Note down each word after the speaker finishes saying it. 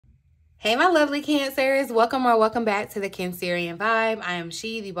Hey, my lovely Cancers. Welcome or welcome back to the Cancerian Vibe. I am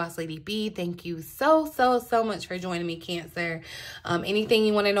she, the boss lady B. Thank you so much for joining me, Cancer. Anything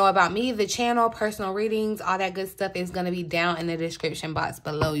you want to know about me, the channel, personal readings, all that good stuff is going to be down in the description box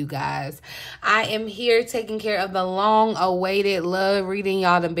below, you guys. I am here taking care of the long-awaited love reading.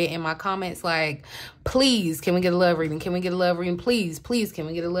 Y'all done been in my comments like, please, can we get a love reading? Can we get a love reading? Please, can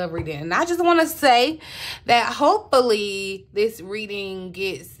we get a love reading? And I just want to say that hopefully this reading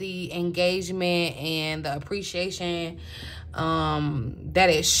gets the engagement and the appreciation that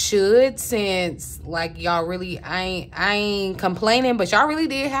it should, since like y'all really, I ain't complaining, but y'all really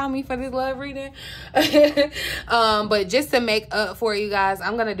did have me for this love reading. But just to make up for you guys,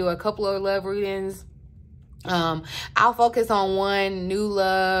 I'm gonna do a couple of love readings. I'll focus on one new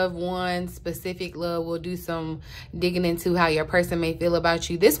love, one specific love. We'll do some digging into how your person may feel about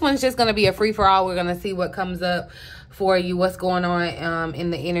you. This one's just going to be a free-for-all. We're going to see what comes up for you, what's going on in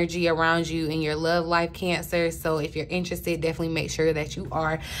the energy around you in your love life, Cancer. So if you're interested, definitely make sure that you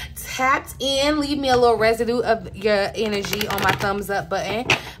are tapped in. Leave me a little residue of your energy on my thumbs up button.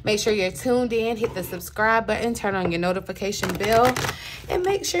 Make sure you're tuned in. Hit the subscribe button. Turn on your notification bell. And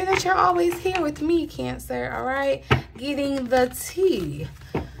make sure that you're always here with me, Cancer. All right? Getting the tea.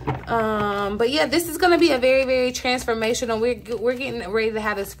 But yeah, this is going to be a very transformational. We're getting ready to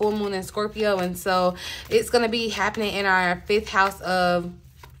have this full moon in Scorpio, and so it's going to be happening in our 5th house of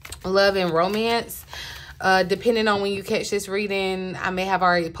love and romance. Depending on when you catch this reading, I may have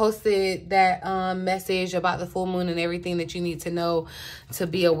already posted that message about the full moon and everything that you need to know, to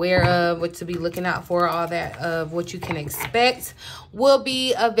be aware of, what to be looking out for, all that of what you can expect will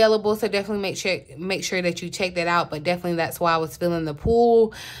be available. So definitely make sure that you check that out. But definitely that's why I was feeling the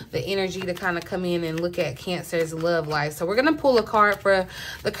pull, the energy to kind of come in and look at Cancer's love life. So we're going to pull a card for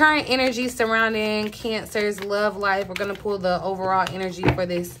the current energy surrounding Cancer's love life. We're going to pull the overall energy for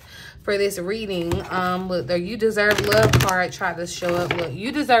this reading. Look, the You Deserve Love card tried to show up. Look,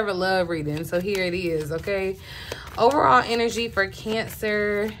 you deserve a love reading. So here it is, okay? Overall energy for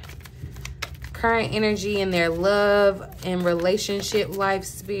Cancer. Current energy in their love and relationship life,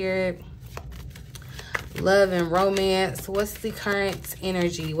 spirit. Love and romance. What's the current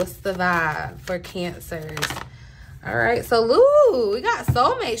energy? What's the vibe for Cancers? All right, so Lou, we got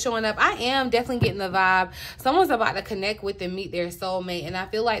soulmate showing up. I am definitely getting the vibe. Someone's about to connect with and meet their soulmate, and I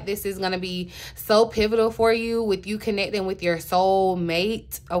feel like this is going to be so pivotal for you with you connecting with your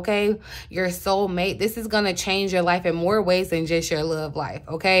soulmate, okay? Your soulmate. This is going to change your life in more ways than just your love life,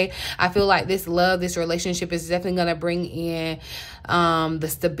 okay? I feel like this relationship is definitely going to bring in the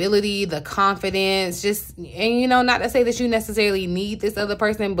stability, the confidence, and you know, not to say that you necessarily need this other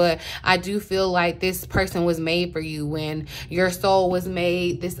person, but I do feel like this person was made for you. When your soul was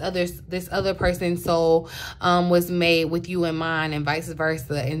made, this other person's soul was made with you in mind, and vice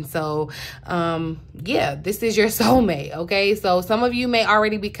versa. And so yeah, this is your soulmate, okay? So some of you may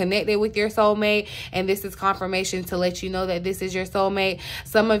already be connected with your soulmate, and this is confirmation to let you know that this is your soulmate.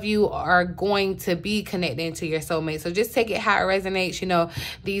 Some of you are going to be connected to your soulmate, so just take it how it resonates. You know,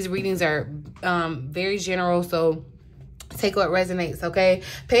 these readings are very general, so take what resonates, okay?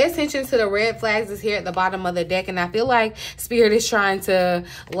 Pay attention to the red flags that's here at the bottom of the deck, and I feel like Spirit is trying to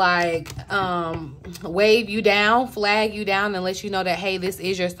like wave you down, flag you down, and let you know that, hey, this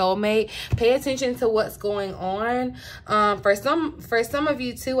is your soulmate. Pay attention to what's going on. For some of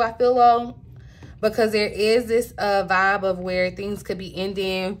you too, I feel because there is this vibe of where things could be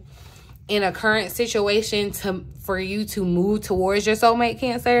ending in a current situation for you to move towards your soulmate,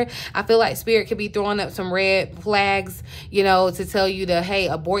 Cancer. I feel like Spirit could be throwing up some red flags, you know, to tell you to, hey,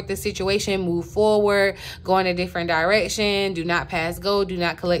 abort the situation, move forward, go in a different direction, do not pass go, do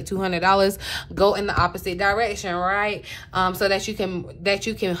not collect $200, go in the opposite direction, right? So that you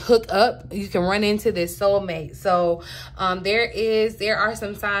can hook up, you can run into this soulmate. So there are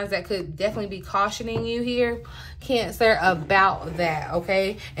some signs that could definitely be cautioning you here, Cancer, about that,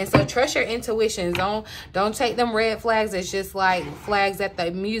 okay? And so trust your intuitions. Don't take them red flags as just like flags at the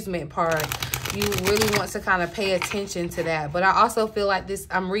amusement park. You really want to kind of pay attention to that. But I also feel like this,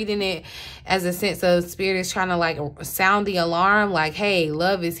 I'm reading it as a sense of Spirit is trying to like sound the alarm, like, hey,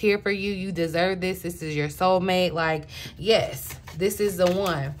 love is here for you. You deserve this. This is your soulmate. Like, yes, this is the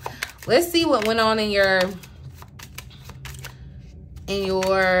one. Let's see what went on in your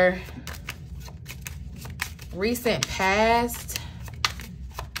recent past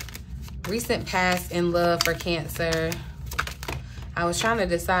in love for Cancer. I was trying to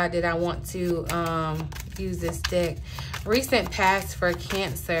decide, did I want to use this deck? Recent past for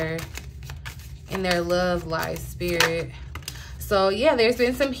Cancer in their love life, Spirit. So yeah, there's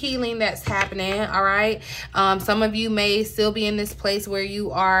been some healing that's happening. All right. Some of you may still be in this place where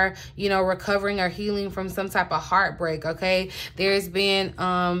you are, you know, recovering or healing from some type of heartbreak. Okay. There's been,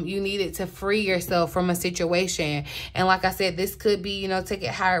 you needed to free yourself from a situation. And like I said, this could be, you know, take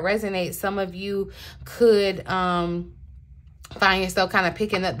it how it resonates. Some of you could, find yourself kind of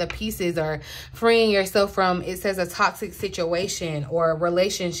picking up the pieces or freeing yourself from, it says, a toxic situation or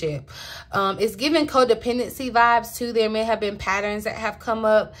relationship. It's giving codependency vibes too. There may have been patterns that have come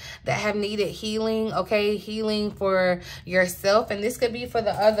up that have needed healing. Okay. Healing for yourself. And this could be for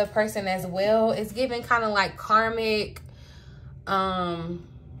the other person as well. It's giving kind of like karmic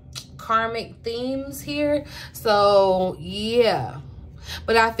themes here. So yeah.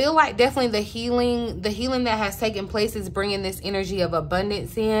 But I feel like definitely the healing that has taken place is bringing this energy of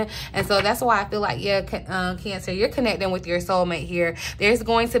abundance in. And so that's why I feel like, yeah, Cancer, you're connecting with your soulmate here. There's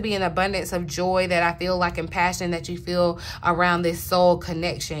going to be an abundance of joy that I feel like, and passion that you feel around this soul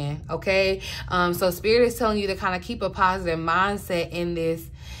connection. Okay. So Spirit is telling you to kind of keep a positive mindset in this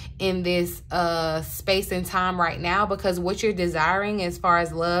space and time right now, because what you're desiring as far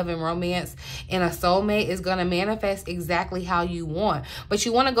as love and romance in a soulmate is going to manifest exactly how you want. But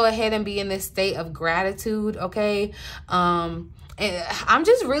you want to go ahead and be in this state of gratitude. Okay. And I'm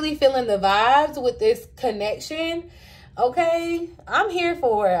just really feeling the vibes with this connection. Okay, I'm here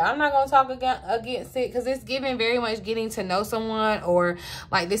for it. I'm not going to talk against it, because it's giving very much getting to know someone, or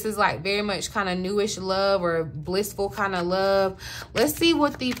like this is like very much kind of newish love or blissful kind of love. Let's see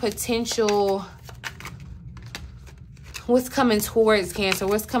what the potential, what's coming towards Cancer,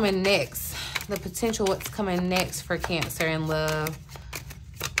 what's coming next, the potential, what's coming next for Cancer in love.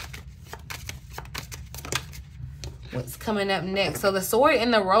 What's coming up next? So the Sword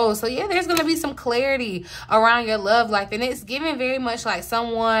and the Rose. So yeah, there's going to be some clarity around your love life. And it's giving very much like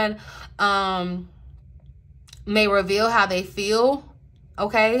someone may reveal how they feel.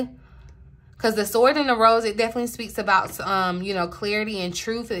 Okay. Because the Sword and the Rose, it definitely speaks about, you know, clarity and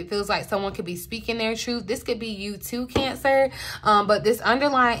truth. It feels like someone could be speaking their truth. This could be you too, Cancer. But this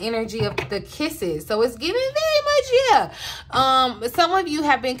underlying energy of the kisses. So it's giving very much, yeah. Some of you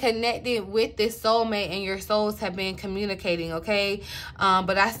have been connected with this soulmate and your souls have been communicating, okay?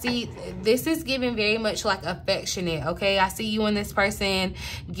 But I see this is giving very much like affectionate, okay? I see you and this person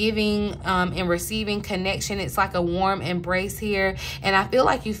giving and receiving connection. It's like a warm embrace here. And I feel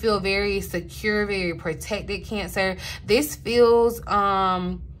like you feel very secure, very protected, Cancer. This feels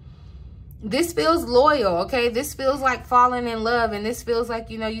loyal, okay? This feels like falling in love, and this feels like,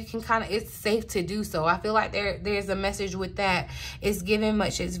 you know, you can kind of, it's safe to do so. I feel like there's a message with that. It's giving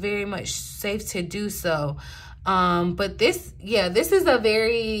much, it's very much safe to do so. But this, yeah, this is a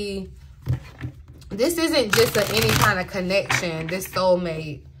very, this isn't just any kind of connection, this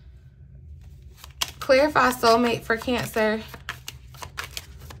soulmate. Clarify soulmate for Cancer.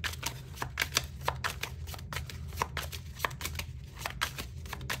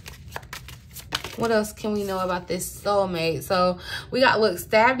 What else can we know about this soulmate? So we got, look,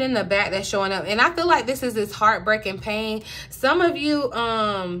 stabbed in the back, that's showing up. And I feel like this is this heartbreaking pain. Some of you,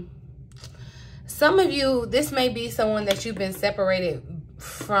 this may be someone that you've been separated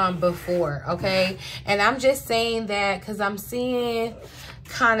from before, okay? And I'm just saying that because I'm seeing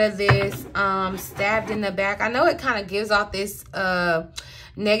kind of this stabbed in the back. I know it kind of gives off this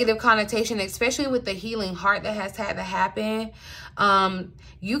negative connotation, especially with the healing heart that has had to happen.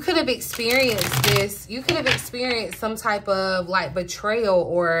 You could have experienced this. You could have experienced some type of like betrayal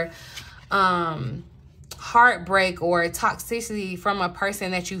or heartbreak or toxicity from a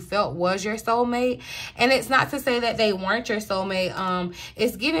person that you felt was your soulmate. And it's not to say that they weren't your soulmate.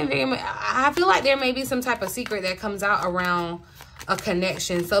 It's giving very much, I feel like there may be some type of secret that comes out around a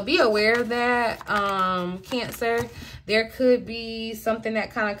connection. So be aware of that, Cancer. There could be something that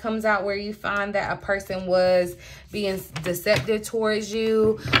kind of comes out where you find that a person was being deceptive towards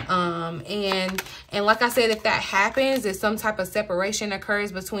you. And like I said, if that happens, if some type of separation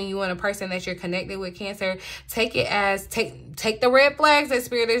occurs between you and a person that you're connected with, Cancer, take it as, take the red flags that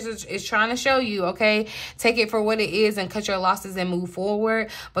Spirit is trying to show you, okay? Take it for what it is and cut your losses and move forward,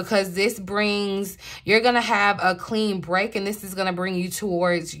 because this brings, you're going to have a clean break, and this is going to bring you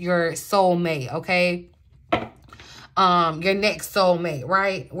towards your soulmate, okay? Your next soulmate,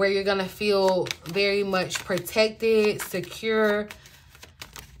 right? Where you're going to feel very much protected, secure.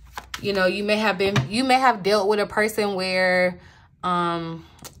 You know, you may have dealt with a person where,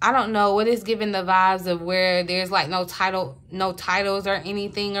 I don't know what is giving the vibes of where there's like no titles or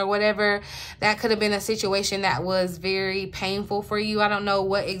anything or whatever. That could have been a situation that was very painful for you. I don't know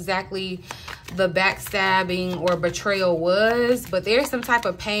what exactly the backstabbing or betrayal was, but there's some type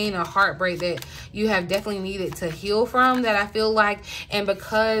of pain or heartbreak that you have definitely needed to heal from, that I feel like. And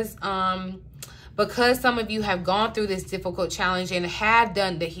because some of you have gone through this difficult challenge and have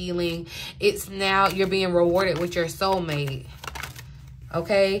done the healing, it's now you're being rewarded with your soulmate.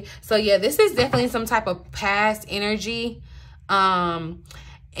 Okay, so yeah, this is definitely some type of past energy.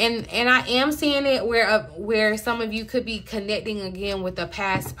 And I am seeing it where some of you could be connecting again with a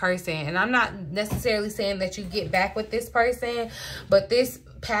past person. And I'm not necessarily saying that you get back with this person, but this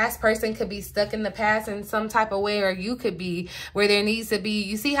past person could be stuck in the past in some type of way, or you could be where there needs to be,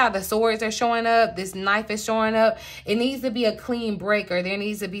 you see how the swords are showing up, this knife is showing up, it needs to be a clean break, or there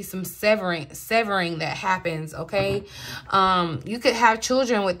needs to be some severing that happens. Okay, you could have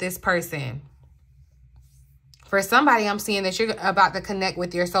children with this person. For somebody, I'm seeing that you're about to connect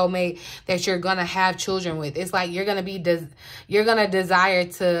with your soulmate that you're going to have children with. It's like you're going to desire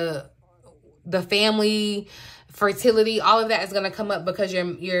to the family, fertility, all of that is going to come up because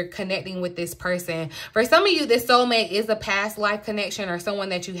you're connecting with this person. For some of you, this soulmate is a past life connection or someone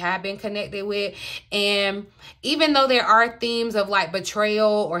that you have been connected with. And even though there are themes of like betrayal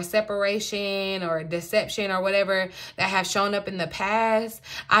or separation or deception or whatever that have shown up in the past,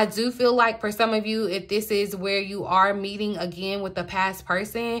 I do feel like for some of you, if this is where you are meeting again with the past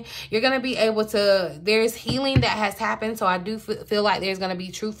person, you're going to be able to, there's healing that has happened. So I do feel like there's going to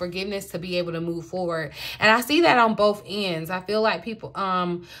be true forgiveness to be able to move forward. And I see that on both ends. I feel like people,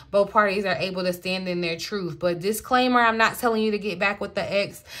 both parties are able to stand in their truth. But disclaimer, I'm not telling you to get back with the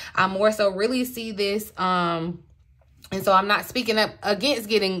ex. I more so really see this, and so I'm not speaking up against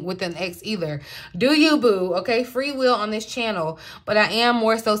getting with an ex either. Do you, boo? Okay, free will on this channel. But I am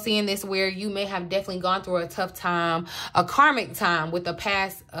more so seeing this where you may have definitely gone through a tough time, a karmic time with a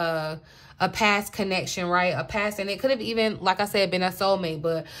past connection, right? A past, and it could have even, like I said, been a soulmate.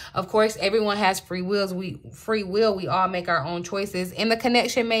 But of course, everyone has free will. We all make our own choices, and the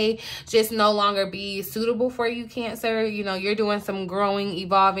connection may just no longer be suitable for you, Cancer. You know, you're doing some growing,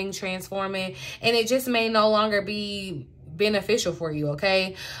 evolving, transforming, and it just may no longer be beneficial for you.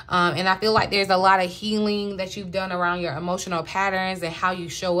 Okay, and I feel like there's a lot of healing that you've done around your emotional patterns and how you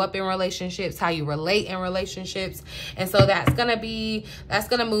show up in relationships, how you relate in relationships, and so that's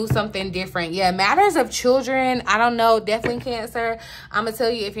gonna move something different. Yeah, matters of children, I don't know, definitely Cancer. I'm gonna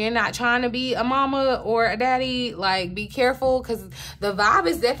tell you, if you're not trying to be a mama or a daddy, like, be careful, because the vibe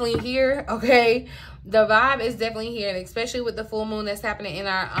is definitely here. Okay, the vibe is definitely here, and especially with the full moon that's happening in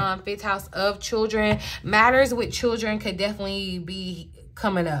our 5th house of children. Matters with children could definitely be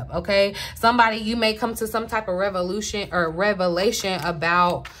coming up. Okay, somebody, you may come to some type of revelation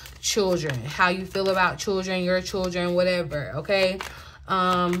about children, how you feel about children, your children, whatever. Okay,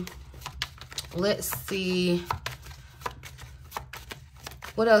 let's see,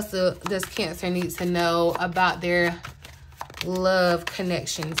 what else does Cancer need to know about their love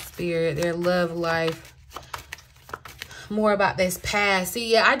connection, spirit, their love life, more about this past.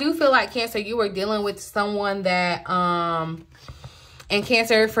 See, yeah, I do feel like, Cancer, you were dealing with someone that and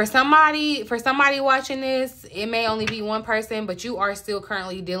Cancer, for somebody watching this, it may only be one person, but you are still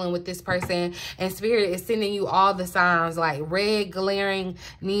currently dealing with this person, and spirit is sending you all the signs, like red glaring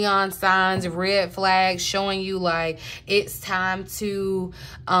neon signs, red flags, showing you like it's time to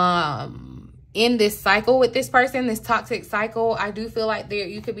in this cycle with this person, this toxic cycle. I do feel like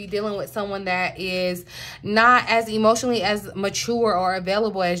you could be dealing with someone that is not as emotionally as mature or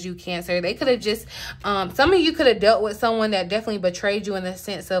available as you, Cancer. They could have just, some of you could have dealt with someone that definitely betrayed you in the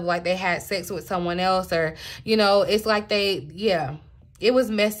sense of like they had sex with someone else, or, you know, it's like it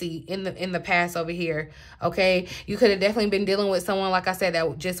was messy in the past over here. Okay, you could have definitely been dealing with someone, like I said,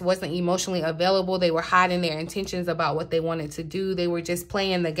 that just wasn't emotionally available. They were hiding their intentions about what they wanted to do. They were just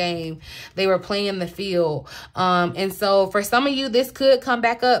playing the game. They were playing the field. And so for some of you, this could come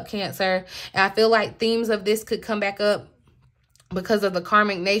back up, Cancer. And I feel like themes of this could come back up because of the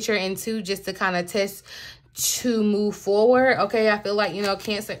karmic nature, and two, just to kind of test to move forward. Okay, I feel like, you know,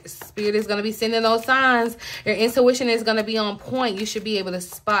 Cancer, spirit is going to be sending those signs. Your intuition is going to be on point. You should be able to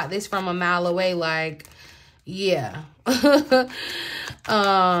spot this from a mile away. Like, yeah.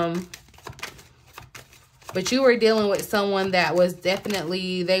 But you were dealing with someone that was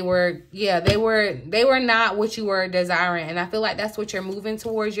definitely, they were not what you were desiring. And I feel like that's what you're moving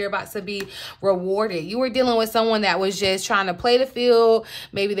towards. You're about to be rewarded. You were dealing with someone that was just trying to play the field.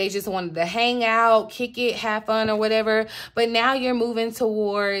 Maybe they just wanted to hang out, kick it, have fun or whatever. But now you're moving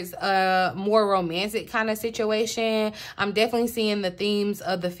towards a more romantic kind of situation. I'm definitely seeing the themes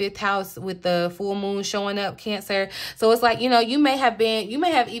of the 5th house with the full moon showing up, Cancer. So it's like, you know, you may have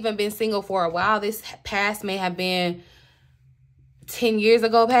even been single for a while. This past may have been 10 years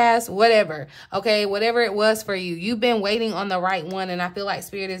ago past, whatever, okay, whatever it was for you, you've been waiting on the right one, and I feel like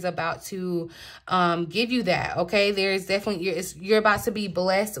Spirit is about to give you that, okay? There's definitely, you're about to be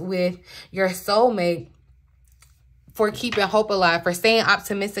blessed with your soulmate for keeping hope alive, for staying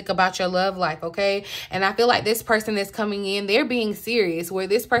optimistic about your love life, okay? And I feel like this person is coming in, they're being serious, where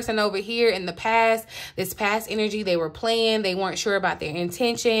this person over here in the past, this past energy, they were playing, they weren't sure about their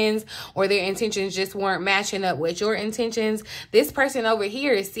intentions, or their intentions just weren't matching up with your intentions. This person over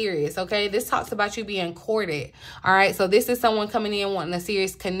here is serious, okay? This talks about you being courted, all right? So this is someone coming in wanting a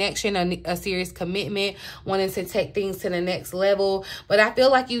serious connection, a serious commitment, wanting to take things to the next level. But I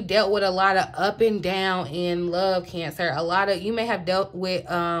feel like you dealt with a lot of up and down in love, Cancer. A lot of you may have dealt with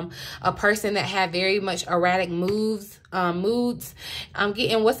a person that had very much erratic moods. I'm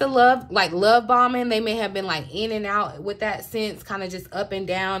getting, what's the love, like love bombing? They may have been like in and out with that sense, kind of just up and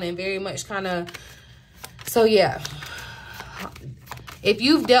down, and very much kind of, so yeah. If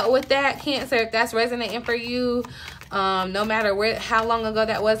you've dealt with that, Cancer, if that's resonating for you, no matter how long ago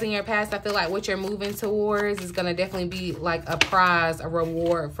that was in your past, I feel like what you're moving towards is going to definitely be like a prize, a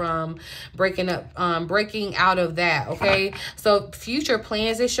reward from breaking out of that, okay? So future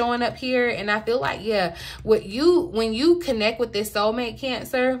plans is showing up here, and I feel like, yeah, when you connect with this soulmate,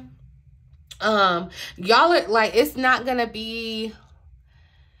 Cancer, y'all are like, it's not going to be,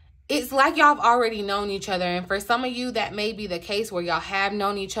 it's like y'all have already known each other. And for some of you, that may be the case where y'all have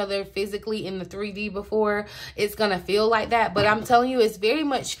known each other physically in the 3D before. It's going to feel like that. But I'm telling you, it's very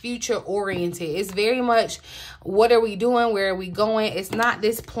much future oriented. It's very much, what are we doing? Where are we going? It's not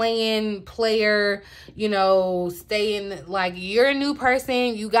this player, you know, staying, like, you're a new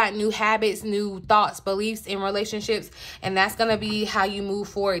person. You got new habits, new thoughts, beliefs in relationships. And that's going to be how you move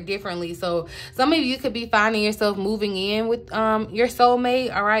forward differently. So some of you could be finding yourself moving in with your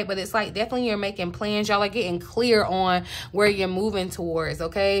soulmate. All right. But it's like definitely you're making plans. Y'all are getting clear on where you're moving towards,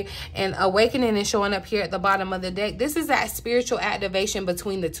 okay? And awakening is showing up here at the bottom of the deck. This is that spiritual activation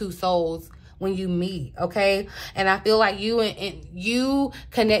between the two souls when you meet, okay? And I feel like you and you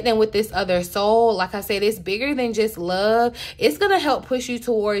connecting with this other soul, like I said, it's bigger than just love. It's gonna help push you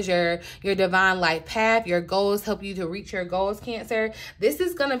towards your divine life path, your goals, help you to reach your goals, Cancer. This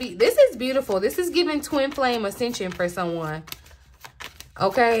is beautiful. This is giving twin flame ascension for someone.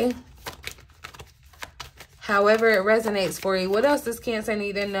 Okay, however it resonates for you. What else does Cancer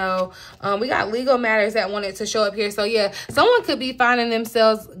need to know? We got legal matters that wanted to show up here. So yeah, someone could be finding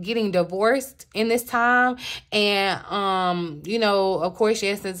themselves getting divorced in this time. And, you know, of course,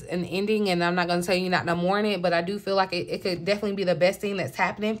 yes, it's an ending, and I'm not going to tell you not to mourn it, but I do feel like it could definitely be the best thing that's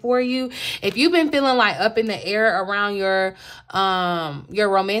happening for you. If you've been feeling like up in the air around your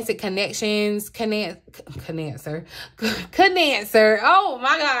romantic connections, Cancer. Oh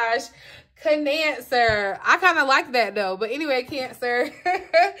my gosh. Cancer. I kind of like that though. But anyway, Cancer,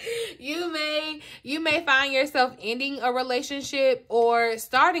 you may find yourself ending a relationship or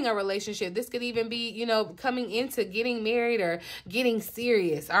starting a relationship. This could even be, you know, coming into getting married or getting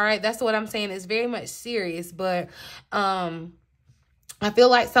serious. All right. That's what I'm saying. It's very much serious. But I feel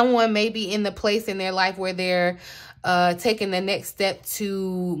like someone may be in the place in their life where they're taking the next step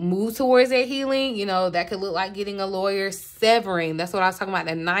to move towards their healing. You know, that could look like getting a lawyer, severing. That's what I was talking about.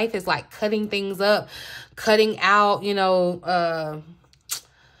 The knife is like cutting things up, cutting out, you know,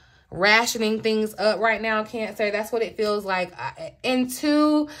 rationing things up right now, Cancer. That's what it feels like. And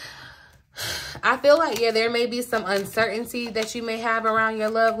two, I feel like, yeah, there may be some uncertainty that you may have around your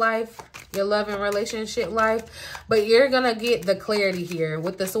love life, your love and relationship life, but you're going to get the clarity here.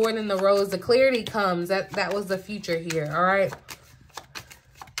 With the sword and the rose, the clarity comes. That was the future here, all right?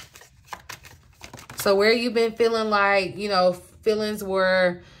 So where you've been feeling like, you know, feelings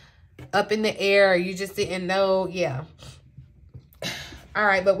were up in the air, or you just didn't know, yeah. All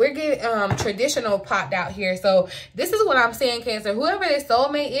right, but we're getting traditional popped out here. So this is what I'm saying, Cancer. Whoever this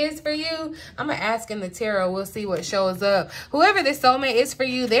soulmate is for you, I'm going to ask in the tarot. We'll see what shows up. Whoever this soulmate is for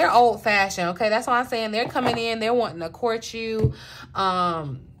you, they're old-fashioned, okay? That's why I'm saying they're coming in. They're wanting to court you.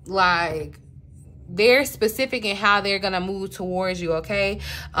 Like, they're specific in how they're going to move towards you, okay?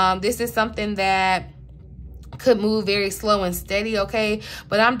 This is something that could move very slow and steady, okay?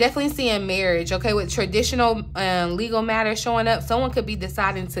 But I'm definitely seeing marriage, okay? With traditional legal matters showing up, someone could be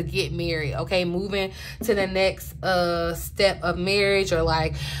deciding to get married, okay? Moving to the next step of marriage, or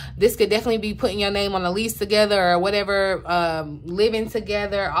like this could definitely be putting your name on a lease together or whatever, living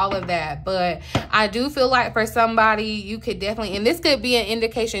together, all of that. But I do feel like for somebody, you could definitely, and this could be an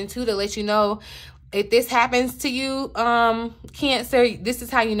indication too to let you know, if this happens to you, Cancer, this is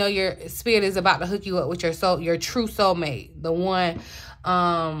how you know your spirit is about to hook you up with your soul, your true soulmate, the one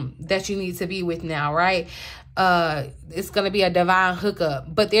that you need to be with now, right? it's going to be a divine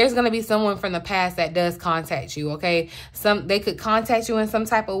hookup, but there's going to be someone from the past that does contact you. Okay. They could contact you in some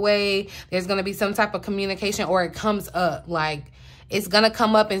type of way. There's going to be some type of communication, or it comes up, like it's going to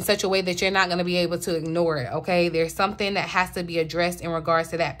come up in such a way that you're not going to be able to ignore it. Okay. There's something that has to be addressed in regards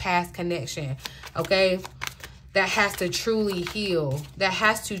to that past connection. Okay. That has to truly heal. That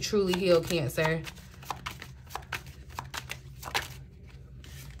has to truly heal, Cancer.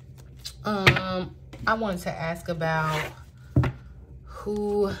 I wanted to ask about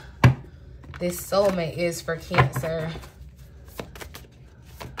who this soulmate is for Cancer.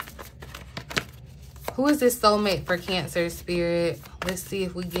 Who is this soulmate for Cancer, Spirit? Let's see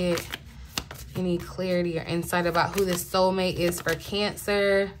if we get any clarity or insight about who this soulmate is for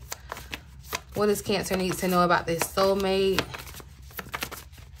Cancer. What does Cancer need to know about this soulmate?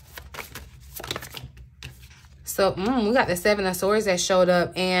 So we got the Seven of Swords that showed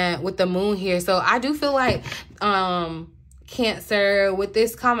up, and with the moon here. So I do feel like Cancer, with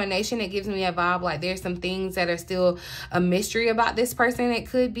this combination, it gives me a vibe like there's some things that are still a mystery about this person. It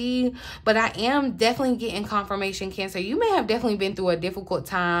could be, but I am definitely getting confirmation, Cancer. You may have definitely been through a difficult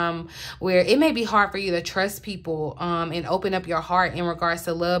time where it may be hard for you to trust people and open up your heart in regards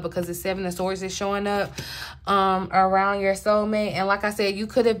to love, because the Seven of Swords is showing up around your soulmate. And like I said, you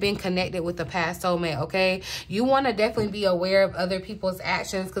could have been connected with the past soulmate. Okay, you want to definitely be aware of other people's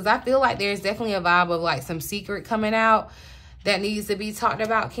actions, because I feel like there's definitely a vibe of like some secret coming out that needs to be talked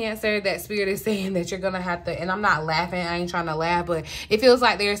about, Cancer. That Spirit is saying that you're going to have to, and I'm not laughing, I ain't trying to laugh, but it feels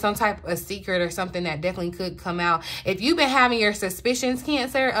like there's some type of secret or something that definitely could come out. If you've been having your suspicions,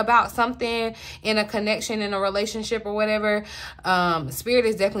 Cancer, about something in a connection, in a relationship or whatever, Spirit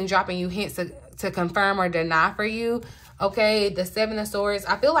is definitely dropping you hints to confirm or deny for you. Okay, the Seven of Swords,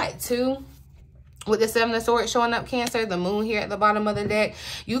 I feel like too, with the Seven of Swords showing up, Cancer, the moon here at the bottom of the deck,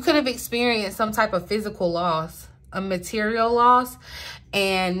 you could have experienced some type of physical loss, a material loss,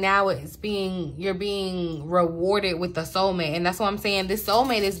 and now you're being rewarded with the soulmate. And that's what I'm saying, this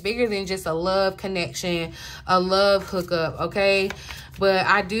soulmate is bigger than just a love connection, a love hookup. Okay, but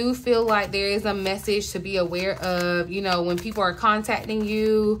I do feel like there is a message to be aware of. You know, when people are contacting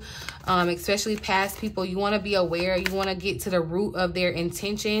you, especially past people, you want to be aware. You want to get to the root of their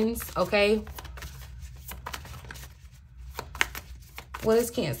intentions. Okay, what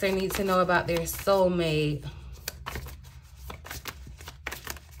does Cancer need to know about their soulmate?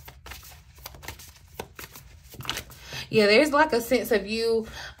 Yeah, there's like a sense of you.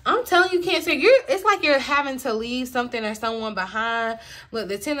 I'm telling you, Cancer, it's like you're having to leave something or someone behind. Look,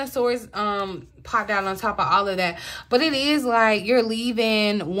 the Ten of Swords popped out on top of all of that. But it is like you're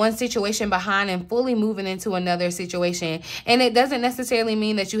leaving one situation behind and fully moving into another situation. And it doesn't necessarily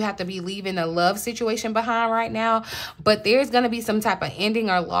mean that you have to be leaving a love situation behind right now. But there's going to be some type of ending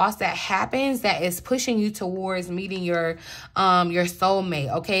or loss that happens that is pushing you towards meeting your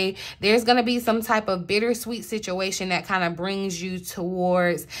soulmate. Okay, there's going to be some type of bittersweet situation that kind of brings you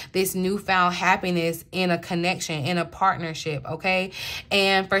towards this newfound happiness in a connection, in a partnership. Okay,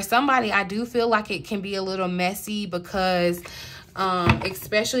 and for somebody, I do feel like it can be a little messy, because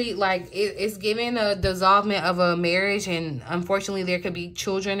especially like it's giving a dissolvement of a marriage, and unfortunately there could be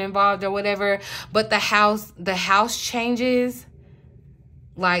children involved or whatever. But the house changes,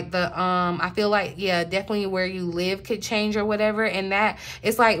 like I feel like, yeah, definitely where you live could change or whatever. And that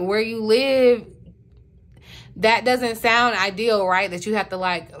it's like where you live, that doesn't sound ideal, right? That you have to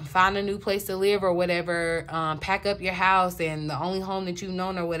like find a new place to live or whatever, pack up your house and the only home that you've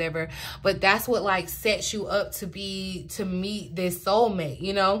known or whatever. But that's what like sets you up to meet this soulmate,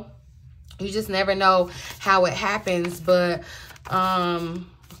 you know? You just never know how it happens, but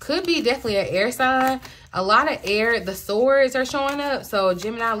could be definitely an air sign. A lot of air. The swords are showing up, so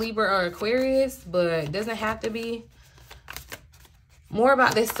Gemini, Libra, or Aquarius, but it doesn't have to be. More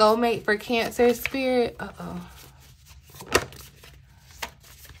about this soulmate for Cancer, Spirit.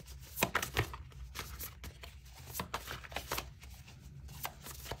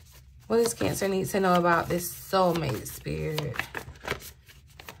 What does Cancer need to know about this soulmate, Spirit?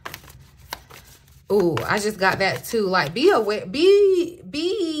 Ooh, I just got that too. Like, be aware, be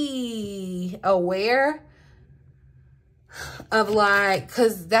aware of like,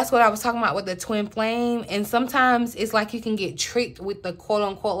 because that's what I was talking about with the twin flame. And sometimes it's like you can get tricked with the quote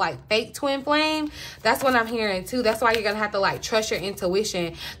unquote like fake twin flame. That's what I'm hearing too. That's why you're gonna have to like trust your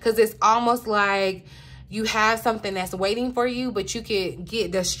intuition, because it's almost like you have something that's waiting for you, but you could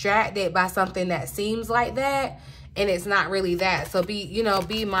get distracted by something that seems like that, and it's not really that. So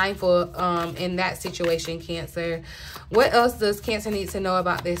be mindful in that situation, Cancer. What else does Cancer need to know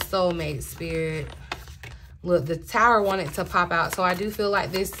about this soulmate, Spirit? Look, the Tower wanted to pop out. So I do feel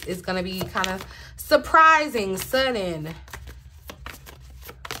like this is going to be kind of surprising, sudden.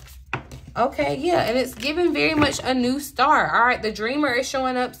 Okay, yeah, and it's giving very much a new start. All right, the Dreamer is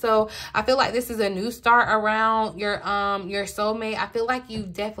showing up, so I feel like this is a new start around your soulmate. I feel like you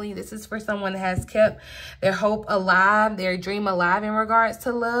definitely, this is for someone that has kept their hope alive, their dream alive in regards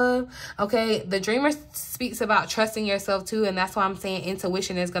to love. Okay, the Dreamer speaks about trusting yourself too, and that's why I'm saying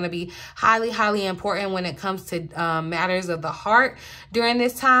intuition is going to be highly, highly important when it comes to matters of the heart during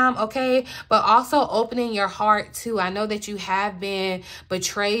this time. Okay, but also opening your heart too. I know that you have been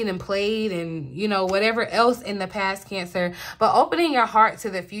betrayed and played and, you know, whatever else in the past, Cancer, but opening your heart to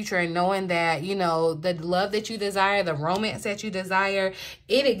the future and knowing that, you know, the love that you desire, the romance that you desire,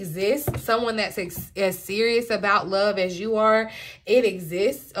 it exists. Someone that's as serious about love as you are, it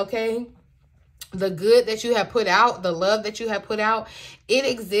exists. Okay, the good that you have put out, the love that you have put out, it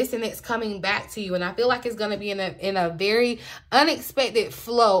exists and it's coming back to you. And I feel like it's going to be in a very unexpected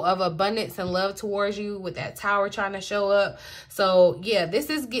flow of abundance and love towards you with that Tower trying to show up. So yeah, this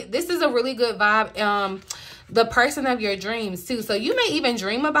is a really good vibe. The person of your dreams too. So you may even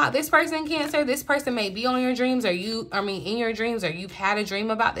dream about this person, Cancer. This person may be on your dreams, or in your dreams, or you've had a dream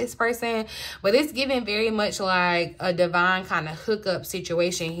about this person, but it's giving very much like a divine kind of hookup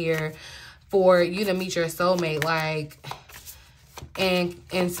situation here for you to meet your soulmate. Like,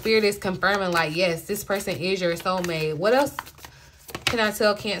 and Spirit is confirming, like, yes, this person is your soulmate. What else can I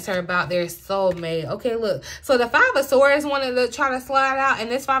tell Cancer about their soulmate? Okay, look. So the Five of Swords wanted to try to slide out, and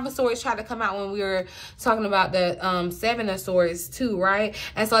this Five of Swords tried to come out when we were talking about the Seven of Swords too, right?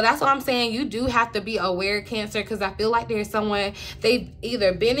 And so that's what I'm saying. You do have to be aware, Cancer, because I feel like there's someone, they've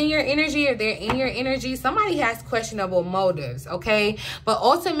either been in your energy or they're in your energy. Somebody has questionable motives, okay? But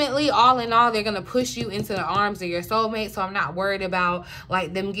ultimately, all in all, they're going to push you into the arms of your soulmate. So I'm not worried about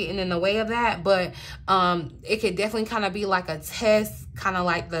like them getting in the way of that. But it could definitely kind of be like a test, kind of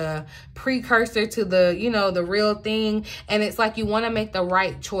like the precursor to the, you know, the real thing. And it's like you want to make the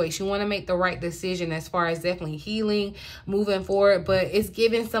right choice. You want to make the right decision as far as definitely healing, moving forward. But it's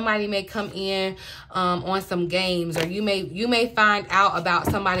giving somebody may come in on some games, or you may find out about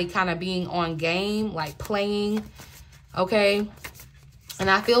somebody kind of being on game, like playing. Okay. And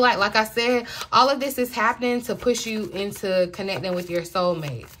I feel like I said, all of this is happening to push you into connecting with your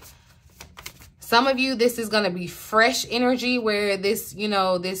soulmate. Some of you, this is going to be fresh energy where this, you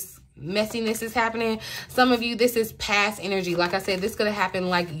know, this messiness is happening. Some of you, this is past energy. Like I said, this could have happened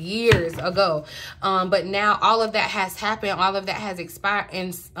like years ago. But now all of that has happened. All of that has expired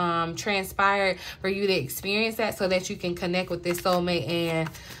and transpired for you to experience that, so that you can connect with this soulmate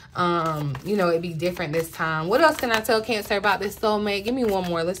and, you know, it'd be different this time. What else can I tell Cancer about this soulmate? Give me one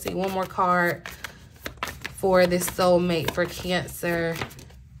more. Let's see, one more card for this soulmate for Cancer.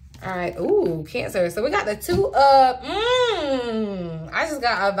 All right. Ooh, Cancer. So we got the Two of, I just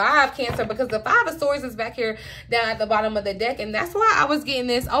got a vibe, Cancer, because the Five of Swords is back here down at the bottom of the deck. And that's why I was getting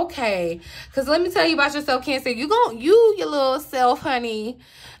this. Okay. Because let me tell you about yourself, Cancer. You your little self, honey.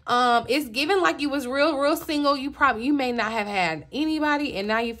 It's given like you was real single. You may not have had anybody, and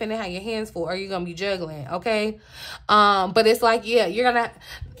now you finna have your hands full, or you're gonna be juggling. Okay. But it's like, yeah, you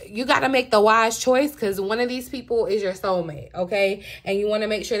got to make the wise choice, because one of these people is your soulmate, okay? And you want to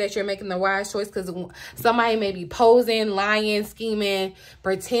make sure that you're making the wise choice, because somebody may be posing, lying, scheming,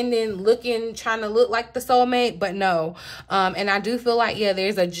 pretending, trying to look like the soulmate, but no. And I do feel like, yeah,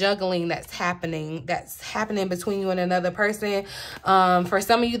 there's a juggling that's happening between you and another person. For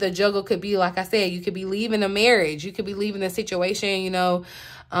some of you, the juggle could be, like I said, you could be leaving a marriage. You could be leaving a situation, you know,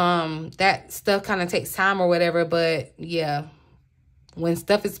 that stuff kind of takes time or whatever, but yeah. When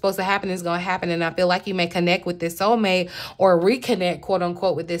stuff is supposed to happen, it's going to happen. And I feel like you may connect with this soulmate, or reconnect, quote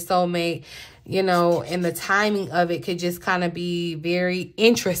unquote, with this soulmate, you know, and the timing of it could just kind of be very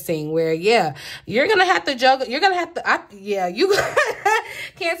interesting, where, yeah, you're going to have to juggle. You're going to have to,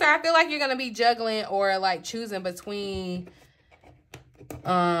 Cancer, I feel like you're going to be juggling or like choosing between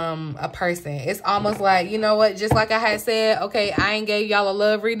a person. It's almost like, you know what, just like I had said, okay, I ain't gave y'all a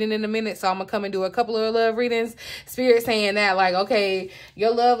love reading in a minute, so I'm gonna come and do a couple of love readings. Spirit saying that, like, okay,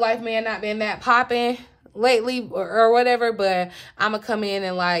 your love life may have not been that popping lately or whatever, but I'm gonna come in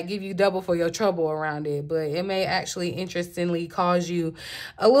and like give you double for your trouble around it. But it may actually interestingly cause you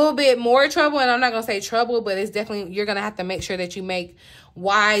a little bit more trouble, and I'm not gonna say trouble, but it's definitely, you're gonna have to make sure that you make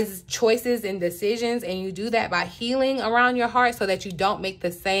wise choices and decisions, and you do that by healing around your heart, so that you don't make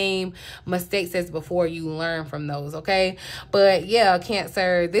the same mistakes as before. You learn from those, okay? But yeah,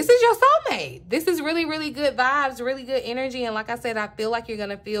 Cancer, this is your soulmate. This is really good vibes, really good energy, and like I said, I feel like you're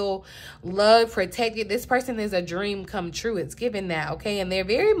gonna feel loved, protected. This this person is a dream come true. It's given that, okay? And they're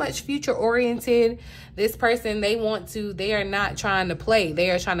very much future oriented. This person, they are not trying to play.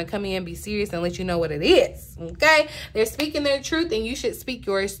 They are trying to come in, be serious, and let you know what it is, okay? They're speaking their truth, and you should speak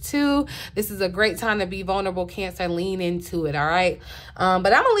yours too. This is a great time to be vulnerable, Cancer. Lean into it, all right?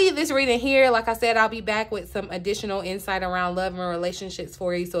 But I'm going to leave this reading here. Like I said, I'll be back with some additional insight around love and relationships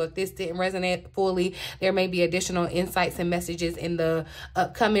for you. So if this didn't resonate fully, there may be additional insights and messages in the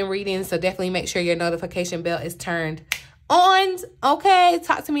upcoming readings. So definitely make sure your notification bell is turned on, okay?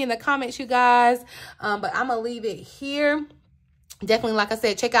 Talk to me in the comments, you guys. But I'm gonna leave it here. Definitely, like I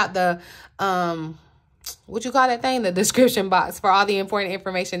said, check out the what you call that thing, the description box, for all the important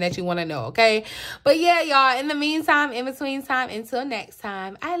information that you want to know, okay? But yeah, y'all, in the meantime, in between time, until next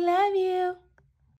time, I love you.